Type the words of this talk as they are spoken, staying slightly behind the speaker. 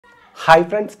Hi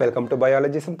friends, welcome to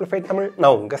Biology Simplified Tamil.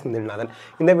 Now, in this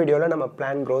video, we will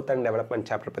plant growth and development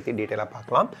chapter.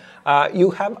 You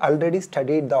have already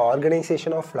studied the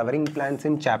organization of flowering plants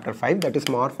in chapter 5. That is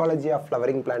morphology of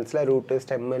flowering plants, like root,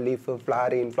 stem, leaf,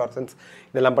 flower, inflorescence,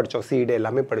 seed.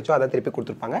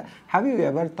 Have you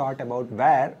ever thought about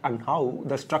where and how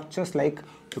the structures like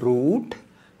root,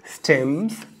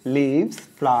 stems, leaves,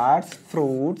 flowers,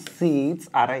 fruits, seeds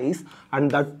arise and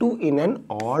that too in an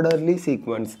orderly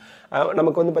sequence.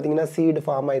 நமக்கு வந்து பாத்தீங்கன்னா seed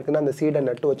form ஆயிருக்குனா அந்த seed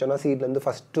நட்டு வச்சோம்னா seedல இருந்து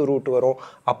first root வரும்,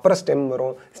 அப்புறம் stem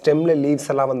வரும், stemல leaves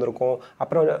எல்லாம் வந்திருக்கும்,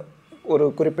 அப்புறம் ஒரு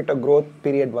குறிப்பிட்ட growth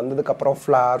period வந்ததுக்கு அப்புறம்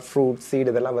flower, fruit, seed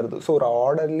இதெல்லாம் வருது. சோ ஒரு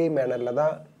orderly mannerல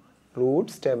தான் root,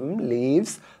 stem,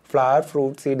 leaves, flower,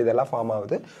 fruit, seed இதெல்லாம் ஃபார்ம்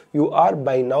ஆகுது. You are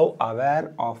by now aware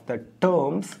of the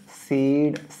terms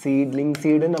seed, seedling.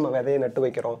 seed நம்ம விதையை நட்டு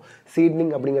வைக்கிறோம்.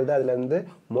 seedling அப்படிங்கிறது அதுல இருந்து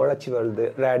முளைச்சி வருது.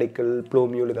 radicle,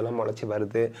 plumule இதெல்லாம் முளைச்சி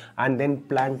வருது. And then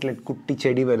plantlet குட்டி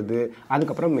செடி வருது.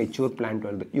 அதுக்கப்புறம் mature plant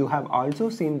வருது. You have also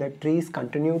seen that trees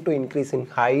continue to increase in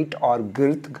height or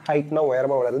girth. heightனா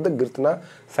உயரமா வளருது, girthனா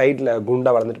சைடுல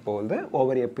குண்டா வளர்ந்துட்டு போகுது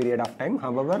over a period of time.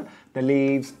 However, the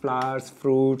leaves, flowers,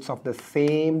 fruits of the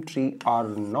same tree are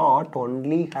not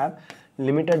only have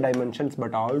limited dimensions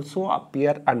but also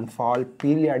appear and fall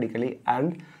periodically and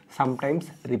sometimes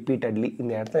repeatedly.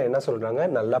 இந்த இடத்துல என்ன சொல்றாங்க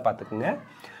நல்லா பாத்துக்கங்க.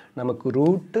 நமக்கு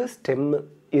ரூட், ஸ்டெம்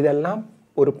இதெல்லாம்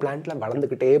ஒரு பிளான்ட்ல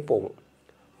வளர்ந்துக்கிட்டே போகும்.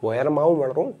 உயரமாவும்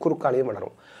வளரும், குறுக்காலையும்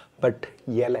வளரும். பட்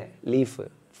இலை, லீஃப்,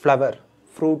 ஃப்ளவர்,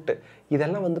 ஃப்ரூட்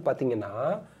இதெல்லாம் வந்து பாத்தீங்கன்னா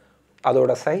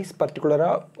அதோட சைஸ்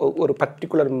பர்டிகுலராக ஒரு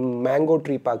பர்டிகுலர் மேங்கோ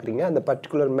ட்ரீ பார்க்குறீங்க, அந்த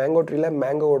பர்டிகுலர் மேங்கோ ட்ரீல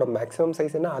மேங்கோவோட மேக்ஸிமம்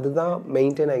சைஸ் என்ன அதுதான்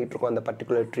மெயின்டைன் ஆகிட்டு இருக்கும் அந்த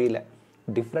பர்டிகுலர் ட்ரீல.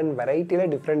 டிஃப்ரெண்ட்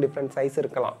வெரைட்டியில் டிஃப்ரெண்ட் சைஸ்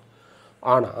இருக்கலாம்.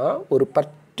 ஆனால் ஒரு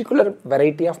particular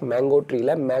variety of mango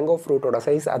ட்ரீல mango ஃப்ரூட்டோட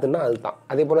size அதுனா அதுதான்.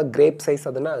 அதே போல் கிரேப் சைஸ்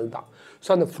அதுனா அதுதான்.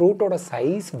 ஸோ அந்த ஃப்ரூட்டோட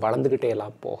சைஸ் வளர்ந்துக்கிட்டே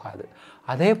எல்லாம் போகாது.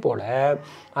 அதே போல்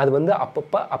அது வந்து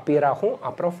அப்பப்போ அப்பியர் ஆகும்,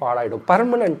 அப்புறம் ஃபால் ஆகிடும்.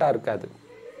 பர்மனெண்ட்டாக இருக்காது.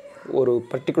 ஒரு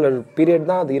பர்டிகுலர் பீரியட்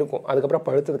தான் அது இருக்கும், அதுக்கப்புறம்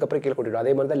பழுத்ததுக்கப்புறம் கீழே கொட்டிடும்.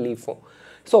 அதே மாதிரி தான் லீஃபும்.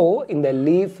 ஸோ இந்த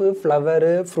லீஃபு,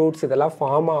 ஃப்ளவரு, ஃப்ரூட்ஸ் இதெல்லாம்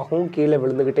ஃபார்ம் ஆகும், கீழே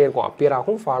விழுந்துக்கிட்டே இருக்கும், அப்பியர்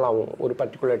ஆகும், ஃபால் ஆகும் ஒரு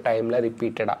பர்டிகுலர் டைமில்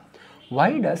ரிப்பீட்டடாக.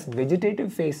 வை டஸ் வெஜிடேட்டிவ்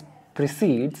ஃபேஸ்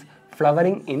ப்ரிசீட்ஸ்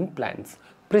ஃப்ளவரிங் இன் பிளான்ட்ஸ்?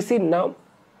 ப்ரிசீட்னா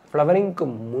ஃப்ளவரிங்க்கு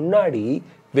முன்னாடி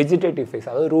வெஜிடேட்டிவ் ஃபேஸ்,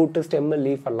 அதாவது ரூட்டு, ஸ்டெம்மு,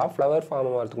 லீஃப் எல்லாம் ஃப்ளவர் ஃபார்ம்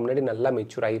ஆகிறதுக்கு முன்னாடி நல்லா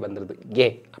மெச்சூர் ஆகி வந்துடுது.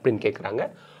 ஏன் அப்படின்னு கேட்குறாங்க.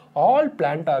 All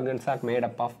plant organs are made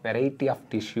up of variety of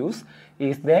tissues.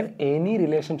 Is there any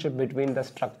relationship between the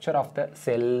structure of the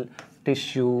cell,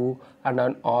 tissue and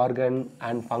an organ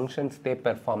and functions they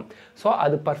perform? So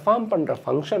அது perform பண்ற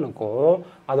ஃபங்க்ஷனுக்கும்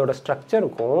அதோட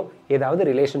ஸ்ட்ரக்சருக்கும்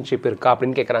ஏதாவது relationship இருக்கா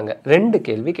அப்படின்னு கேட்குறாங்க. ரெண்டு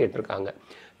கேள்வி கேட்டிருக்காங்க.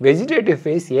 வெஜிடேட்டிவ்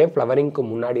ஃபேஸ் ஏன் ஃப்ளவரிங்க்கு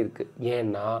முன்னாடி இருக்குது?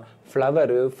 ஏன்னா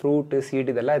ஃப்ளவரு, ஃப்ரூட்டு,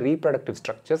 சீடு இதெல்லாம் ரீப்ரொடக்டிவ்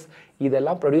ஸ்ட்ரக்சர்ஸ்.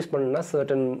 இதெல்லாம் ப்ரொடியூஸ் பண்ணணும்னா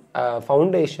சர்டன்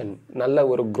ஃபவுண்டேஷன், நல்ல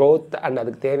ஒரு க்ரோத் அண்ட்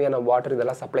அதுக்கு தேவையான வாட்டர்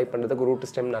இதெல்லாம் சப்ளை பண்ணுறதுக்கு ரூட்,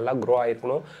 ஸ்டெம் நல்லா க்ரோ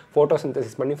ஆகிருக்கணும்.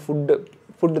 ஃபோட்டோசிந்தசிஸ் பண்ணி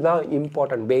ஃபுட்டு தான்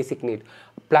இம்பார்ட்டன்ட், பேசிக் நீட்.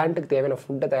 பிளான்ட்டுக்கு தேவையான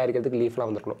ஃபுட்டை தயாரிக்கிறதுக்கு லீஃப்லாம்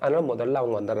வந்துருக்கணும். அதனால் முதல்ல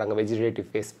அவங்க வந்துடுறாங்க vegetative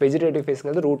face. Vegetative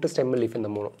ஃபேஸ்ங்கிறது route, stem, leaf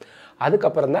இந்த மூணும்.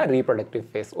 அதுக்கப்புறம் தான் ரீப்ரொடக்டிவ்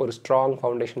ஃபேஸ். ஒரு ஸ்ட்ராங்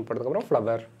ஃபவுண்டேஷன் போட்டதுக்கப்புறம்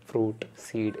ஃப்ளவர், ஃப்ரூட்,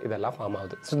 சீட் இதெல்லாம் ஃபார்ம்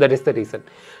ஆகுது. So that is the reason.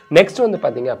 Next வந்து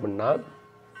பார்த்தீங்க அப்படின்னா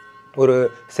ஒரு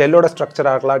செல்லோட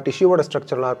ஸ்ட்ரக்சராக இருக்கலாம், டிஷ்யூவோட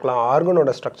ஸ்ட்ரக்சராக இருக்கலாம்,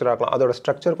 ஆர்கனோட ஸ்ட்ரக்சராக இருக்கலாம். அதோட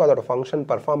ஸ்ட்ரக்சருக்கும் அதோட ஃபங்க்ஷன்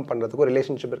பர்ஃபார்ம் பண்ணுறதுக்கும்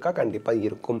ரிலேஷன்ஷிப் இருக்கா? கண்டிப்பாக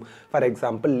இருக்கும். ஃபார்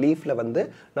எக்ஸாம்பிள் லீஃபில் வந்து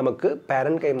நமக்கு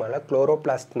பேரன் கைமால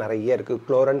குளோரோபிளாஸ்ட் நிறைய இருக்குது,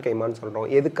 குளோரன் கைமான்னு சொல்கிறோம்.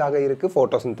 எதுக்காக இருக்குது?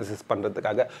 ஃபோட்டோசிந்தசிஸ்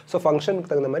பண்ணுறதுக்காக. ஸோ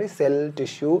ஃபங்க்ஷனுக்கு தகுந்த மாதிரி செல்,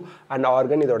 டிஷ்யூ அண்ட்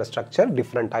ஆர்கன் இதோட ஸ்ட்ரக்சர்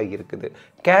டிஃப்ரெண்ட்டாக இருக்குது.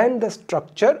 Can the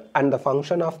structure and the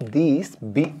function of these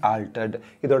B altered?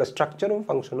 இதோட ஸ்ட்ரக்சரும்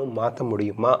ஃபங்க்ஷனும் மாற்ற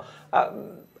முடியுமா?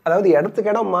 அதாவது இடத்துக்கு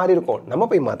இடம் மாறி இருக்கும், நம்ம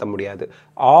போய் மாற்ற முடியாது.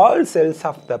 All cells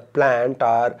of the plant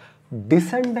R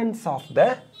டிசெண்டன்ட்ஸ் of the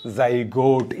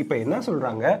zygote. இப்போ என்ன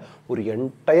சொல்கிறாங்க, ஒரு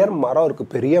என்டையர் மரம்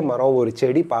இருக்குது, பெரிய மரம், ஒரு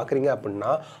செடி பார்க்குறீங்க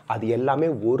அப்படின்னா அது எல்லாமே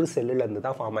ஒரு செல்லுலேருந்து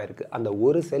தான் ஃபார்ம் ஆகிருக்கு. அந்த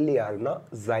ஒரு செல் யாருன்னா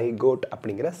ஜைகோட்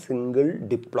அப்படிங்கிற சிங்கிள்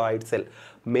டிப்ளாய்ட் செல்.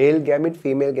 மேல் கேமிட்,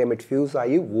 ஃபீமேல் கேமிட் ஃபியூஸ்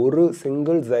ஆகி ஒரு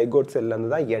சிங்கிள் ஜைகோட்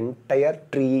செல்லேருந்து தான் என்டையர்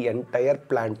ட்ரீ, என்டையர்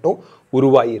பிளான்ட்டும்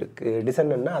உருவாகிருக்கு.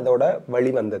 டிசெண்டன்ட்னா அதோட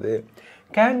வழி வந்தது.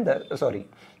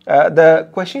 The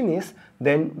question is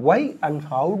then why and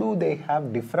how do they have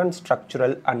different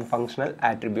structural and functional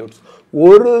attributes?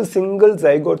 ஒரு சிங்கிள்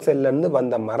ஜைகோட் செல்லேருந்து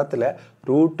வந்த மரத்தில்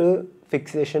ரூட்டு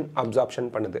ஃபிக்சேஷன், அப்சார்ப்ஷன்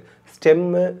பண்ணுது,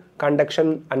 stem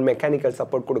conduction and mechanical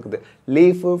support கொடுக்குது,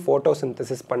 லீஃபு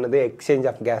ஃபோட்டோசிந்தசிஸ் பண்ணுது, எக்ஸ்சேஞ்ச்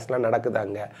ஆஃப் கேஸ்லாம்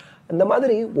நடக்குதாங்க. அந்த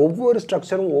மாதிரி ஒவ்வொரு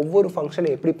ஸ்ட்ரக்சரும் ஒவ்வொரு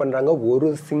ஃபங்க்ஷனை எப்படி பண்ணுறாங்க, ஒரு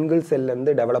சிங்கிள்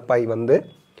செல்லேருந்து டெவலப் ஆகி வந்து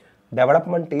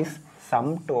development is sum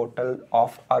total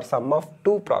of or sum of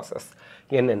two process.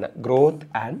 என்னென்ன? growth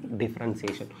and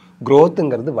differentiation.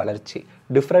 growthங்கிறது வளர்ச்சி,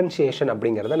 differentiation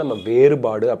அப்படிங்கிறத நம்ம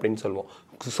வேறுபாடு அப்படின்னு சொல்லுவோம்.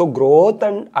 So growth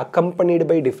and accompanied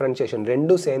by differentiation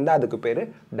ரெண்டும் சேர்ந்தா அதுக்கு பேரு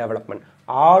development.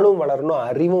 ஆளும் வளரணும்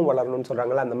அறிவும் வளரணும்னு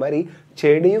சொல்றாங்கல்ல, அந்த மாதிரி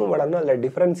செடியும் வளரணும், அதுல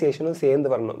டிஃபரன்சியேஷனும்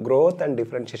சேர்ந்து வரணும். growth and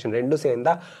differentiation ரெண்டும்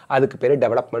சேர்ந்தா அதுக்கு பேரு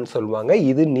development சொல்லுவாங்க.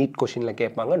 இது நீட் கொஸ்டின்ல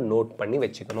கேட்பாங்க, நோட் பண்ணி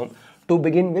வச்சுக்கணும். To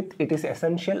begin with, it is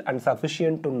essential and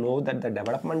sufficient to know that the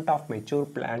development of mature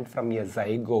plant from a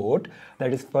zygote,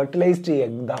 that is fertilized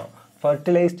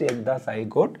egg the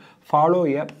zygote, follow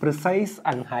a precise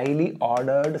and highly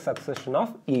ordered succession of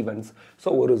events. So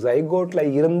ஒரு zygoteல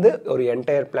இருந்து ஒரு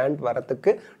entire plant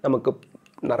வரதுக்கு நமக்கு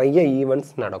நிறைய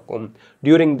events நடக்கும்.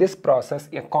 During this process,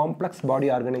 a complex body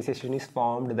organization is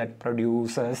formed that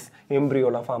produces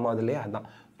embryoல form ஆகுதுலே அதான்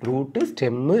root,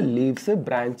 stem, leaves,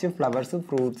 branch, flowers,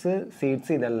 fruits, seeds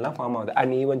இதெல்லாம் form ஆகுது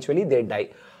and eventually they die.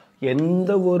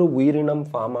 எந்த ஒரு உயிரினம்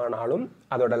ஃபார்ம் ஆனாலும்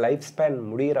அதோட லைஃப் ஸ்பேன்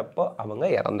முடிகிறப்போ அவங்க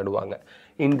இறந்துடுவாங்க.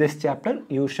 In this chapter,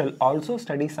 you shall also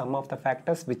study some of the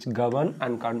factors which govern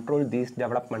and control these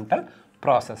developmental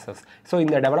processes. So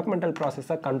இந்த developmental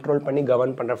process-ஐ control பண்ணி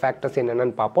கவர்ன் பண்ணுற ஃபேக்டர்ஸ்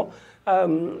என்னென்னு பார்ப்போம்.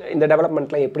 இந்த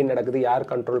டெவலப்மெண்ட்லாம் எப்படி நடக்குது, யார்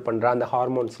கண்ட்ரோல் பண்ணுறா, அந்த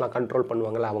ஹார்மோன்ஸ்லாம் கண்ட்ரோல்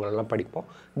பண்ணுவாங்கள்ல, அவங்களெல்லாம் படிப்போம்.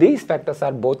 These factors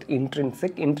are both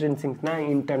intrinsicனா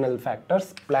internal factors,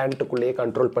 பிளான்ட்டுக்குள்ளேயே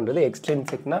control பண்ணுறது.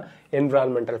 எக்ஸ்ட்ரின்சிக்னா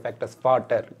environmental factors,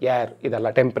 வாட்டர், ஏர்,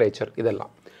 இதெல்லாம் டெம்பரேச்சர்,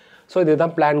 இதெல்லாம். ஸோ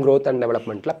இதுதான் பிளான் growth and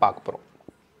developmentல பார்க்க போகிறோம்.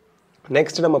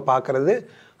 நெக்ஸ்ட் நம்ம பார்க்குறது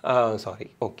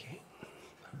ஓகே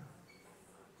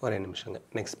ஒரே நிமிஷங்க,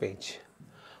 நெக்ஸ்ட் பேஜ்.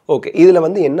 ஓகே, இதில்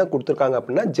வந்து என்ன கொடுத்துருக்காங்க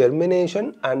அப்படின்னா germination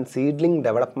and seedling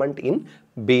development in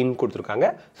been கொடுத்துருக்காங்க.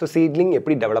 ஸோ சீட்லிங்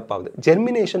எப்படி டெவலப் ஆகுது,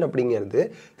 ஜெர்மினேஷன் அப்படிங்கிறது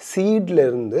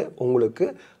சீட்லேருந்து உங்களுக்கு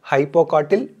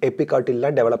ஹைப்போகாட்டில்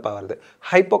எபிகாட்டில்லாம் டெவலப் ஆகுது.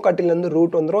 ஹைப்போகாட்டிலேருந்து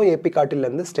ரூட் வந்துடும்,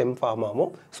 எபிகாட்டிலேருந்து ஸ்டெம் ஃபார்ம்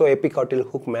ஆகும். ஸோ எபிகாட்டில்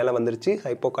ஹுக் மேலே வந்துருச்சு,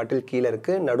 ஹைப்போகாட்டில் கீழே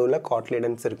இருக்குது, நடுவில்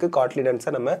காட்லிடன்ஸ் இருக்குது.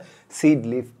 காட்லிடன்ஸை நம்ம சீட்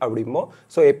லீஃப் அப்படிம்போம்.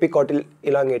 ஸோ எபிகாட்டில்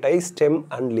இலாங்கேட் ஆகி ஸ்டெம்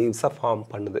அண்ட் லீவ்ஸை ஃபார்ம்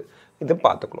பண்ணுது. இதை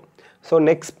பார்த்துக்கணும். ஸோ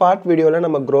நெக்ஸ்ட் பார்ட் வீடியோவில்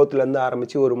நம்ம க்ரோத்லேருந்து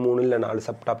ஆரம்பித்து ஒரு 3 இல்லை 4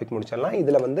 சப் டாபிக் முடிச்சிடலாம்.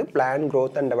 இதில் வந்து பிளான்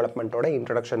growth அண்ட் டெவலப்மெண்ட்டோட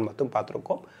இன்ட்ரடக்ஷன் மட்டும்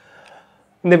பார்த்துருக்கோம்.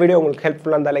 இந்த வீடியோ உங்களுக்கு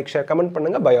ஹெல்ப்ஃபுல்லாக இருந்தால் லைக், ஷேர், கமெண்ட்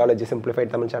பண்ணுங்கள். பயாலஜி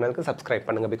சிம்பிளிஃபைட் தமிழ் சேனலுக்கு சப்ஸ்கிரைப்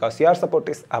பண்ணுங்கள். Because your support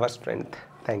is our strength.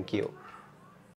 Thank you.